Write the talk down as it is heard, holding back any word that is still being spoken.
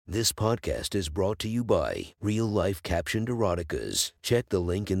This podcast is brought to you by Real Life Captioned Eroticas. Check the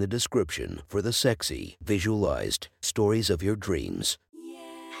link in the description for the sexy, visualized stories of your dreams.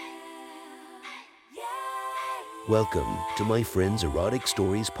 Welcome to my friend's Erotic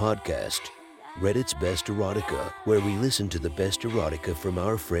Stories podcast, Reddit's best erotica, where we listen to the best erotica from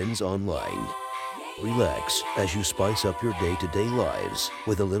our friends online. Relax as you spice up your day-to-day lives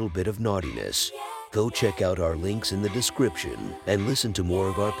with a little bit of naughtiness. Go check out our links in the description and listen to more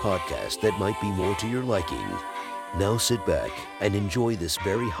of our podcast that might be more to your liking. Now sit back and enjoy this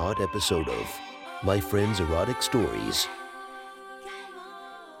very hot episode of My Friend's Erotic Stories.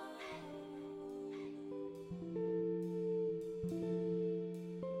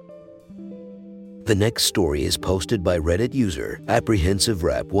 The next story is posted by Reddit user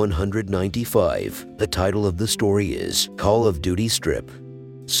ApprehensiveRap195. The title of the story is Call of Duty Strip.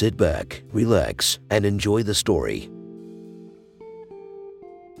 Sit back, relax, and enjoy the story.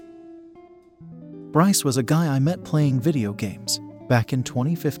 Bryce was a guy I met playing video games back in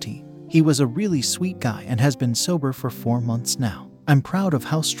 2015. He was a really sweet guy and has been sober for 4 months now. I'm proud of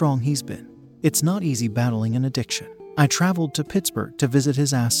how strong he's been. It's not easy battling an addiction. I traveled to Pittsburgh to visit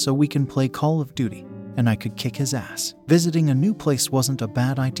his ass so we can play Call of Duty, and I could kick his ass. Visiting a new place wasn't a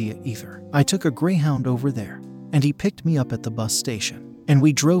bad idea either. I took a Greyhound over there, and he picked me up at the bus station, and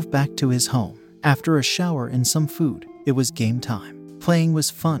we drove back to his home. After a shower and some food, it was game time. Playing was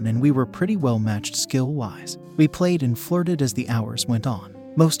fun and we were pretty well matched skill-wise. We played and flirted as the hours went on.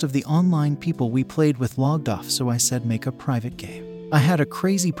 Most of the online people we played with logged off, so I said make a private game. I had a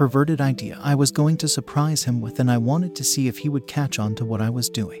crazy perverted idea I was going to surprise him with, and I wanted to see if he would catch on to what I was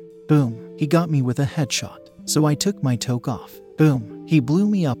doing. Boom, he got me with a headshot, so I took my toque off. Boom, he blew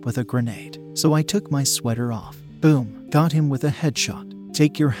me up with a grenade, so I took my sweater off. Boom, got him with a headshot.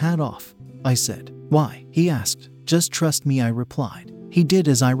 Take your hat off, I said. Why? He asked. Just trust me, I replied. He did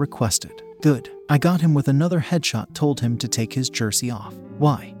as I requested. Good. I got him with another headshot, told him to take his jersey off.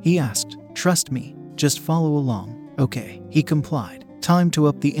 Why? He asked. Trust me, just follow along. Okay, he complied. Time to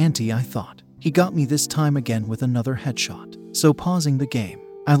up the ante, I thought. He got me this time again with another headshot. So pausing the game,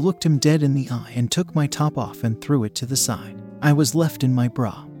 I looked him dead in the eye and took my top off and threw it to the side. I was left in my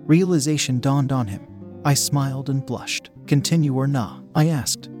bra. Realization dawned on him. I smiled and blushed. Continue or nah? I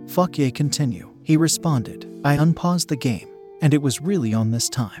asked. Fuck yeah, continue. He responded. I unpaused the game, and it was really on this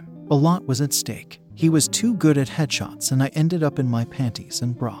time. A lot was at stake. He was too good at headshots and I ended up in my panties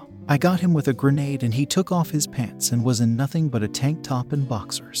and bra. I got him with a grenade and he took off his pants and was in nothing but a tank top and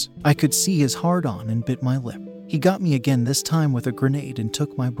boxers. I could see his hard-on and bit my lip. He got me again, this time with a grenade, and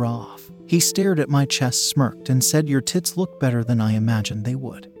took my bra off. He stared at my chest, smirked, and said, your tits look better than I imagined they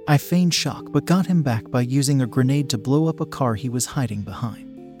would. I feigned shock but got him back by using a grenade to blow up a car he was hiding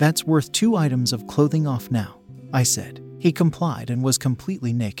behind. That's worth 2 items of clothing off now, I said. He complied and was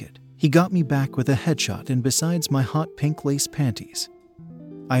completely naked. He got me back with a headshot, and besides my hot pink lace panties,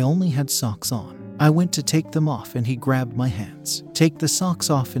 I only had socks on. I went to take them off and he grabbed my hands. Take the socks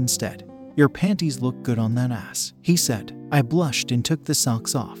off instead. Your panties look good on that ass, he said. I blushed and took the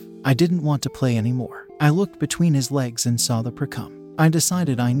socks off. I didn't want to play anymore. I looked between his legs and saw the precum. I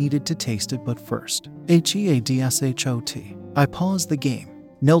decided I needed to taste it, but first. Headshot. I paused the game,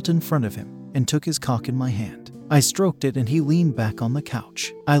 knelt in front of him, and took his cock in my hand. I stroked it and he leaned back on the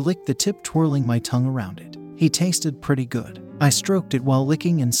couch. I licked the tip, twirling my tongue around it. He tasted pretty good. I stroked it while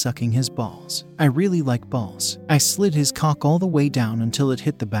licking and sucking his balls. I really like balls. I slid his cock all the way down until it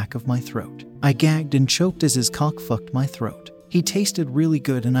hit the back of my throat. I gagged and choked as his cock fucked my throat. He tasted really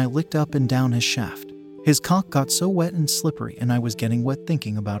good and I licked up and down his shaft. His cock got so wet and slippery and I was getting wet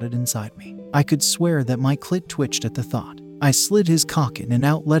thinking about it inside me. I could swear that my clit twitched at the thought. I slid his cock in and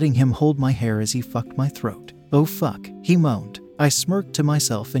out, letting him hold my hair as he fucked my throat. Oh fuck, he moaned. I smirked to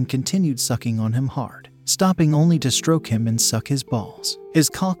myself and continued sucking on him hard, stopping only to stroke him and suck his balls. His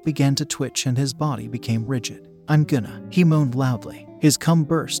cock began to twitch and his body became rigid. I'm gonna, he moaned loudly. His cum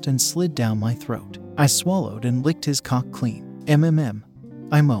burst and slid down my throat. I swallowed and licked his cock clean.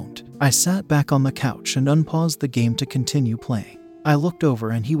 I moaned. I sat back on the couch and unpaused the game to continue playing. I looked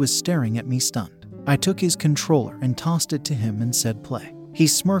over and he was staring at me stunned. I took his controller and tossed it to him and said play. He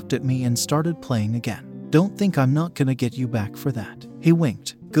smirked at me and started playing again. Don't think I'm not gonna get you back for that. He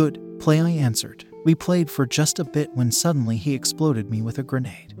winked. Good, play, I answered. We played for just a bit when suddenly he exploded me with a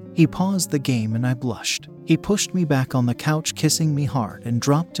grenade. He paused the game and I blushed. He pushed me back on the couch, kissing me hard, and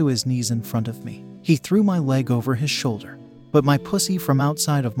dropped to his knees in front of me. He threw my leg over his shoulder, but my pussy from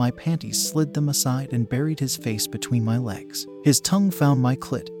outside of my panties slid them aside and buried his face between my legs. His tongue found my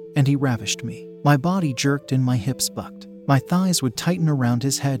clit, and he ravished me. My body jerked and my hips bucked. My thighs would tighten around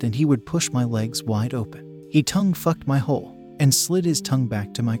his head and he would push my legs wide open. He tongue fucked my hole, and slid his tongue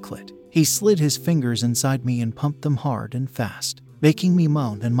back to my clit. He slid his fingers inside me and pumped them hard and fast, making me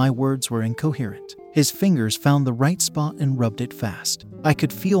moan, and my words were incoherent. His fingers found the right spot and rubbed it fast. I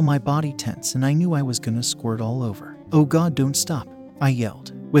could feel my body tense and I knew I was gonna squirt all over. "Oh God, don't stop," I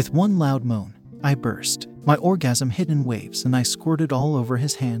yelled. With one loud moan, I burst. My orgasm hit in waves and I squirted all over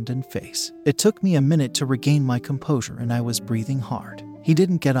his hand and face. It took me a minute to regain my composure and I was breathing hard. He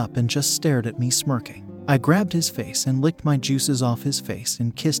didn't get up and just stared at me smirking. I grabbed his face and licked my juices off his face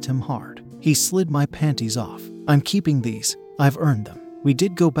and kissed him hard. He slid my panties off. "I'm keeping these. I've earned them." We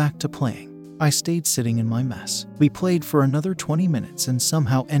did go back to playing. I stayed sitting in my mess. We played for another 20 minutes and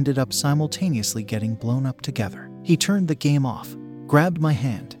somehow ended up simultaneously getting blown up together. He turned the game off, grabbed my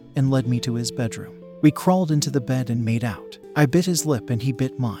hand, and led me to his bedroom. We crawled into the bed and made out. I bit his lip and he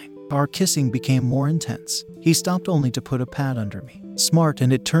bit mine. Our kissing became more intense. He stopped only to put a pad under me. Smart,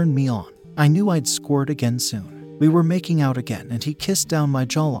 and it turned me on. I knew I'd squirt again soon. We were making out again and he kissed down my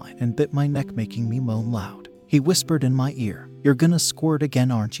jawline and bit my neck, making me moan loud. He whispered in my ear, "You're gonna squirt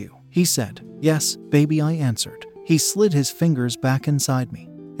again, aren't you?" He said. "Yes, baby," I answered. He slid his fingers back inside me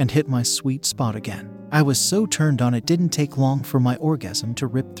and hit my sweet spot again. I was so turned on it didn't take long for my orgasm to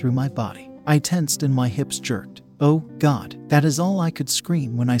rip through my body. I tensed and my hips jerked. "Oh God," that is all I could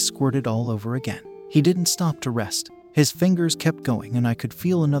scream when I squirted all over again. He didn't stop to rest. His fingers kept going and I could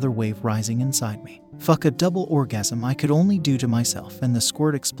feel another wave rising inside me. Fuck, a double orgasm I could only do to myself, and the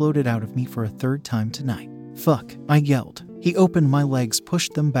squirt exploded out of me for a third time tonight. "Fuck," I yelled. He opened my legs,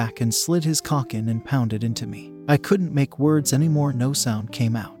 pushed them back, and slid his cock in and pounded into me. I couldn't make words anymore. No sound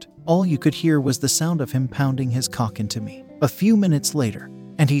came out. All you could hear was the sound of him pounding his cock into me. A few minutes later,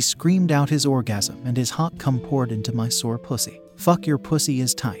 and he screamed out his orgasm and his hot cum poured into my sore pussy. "Fuck, your pussy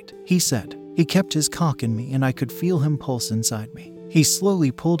is tight," he said. He kept his cock in me and I could feel him pulse inside me. He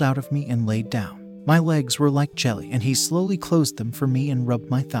slowly pulled out of me and laid down. My legs were like jelly and he slowly closed them for me and rubbed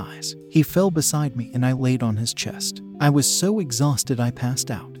my thighs. He fell beside me and I laid on his chest. I was so exhausted I passed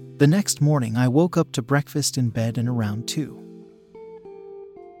out. The next morning I woke up to breakfast in bed and around 2.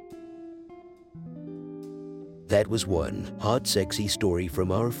 That was one hot, sexy story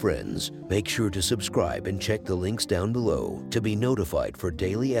from our friends. Make sure to subscribe and check the links down below to be notified for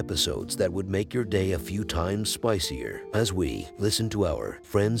daily episodes that would make your day a few times spicier as we listen to our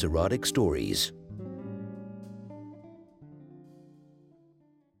friends' erotic stories.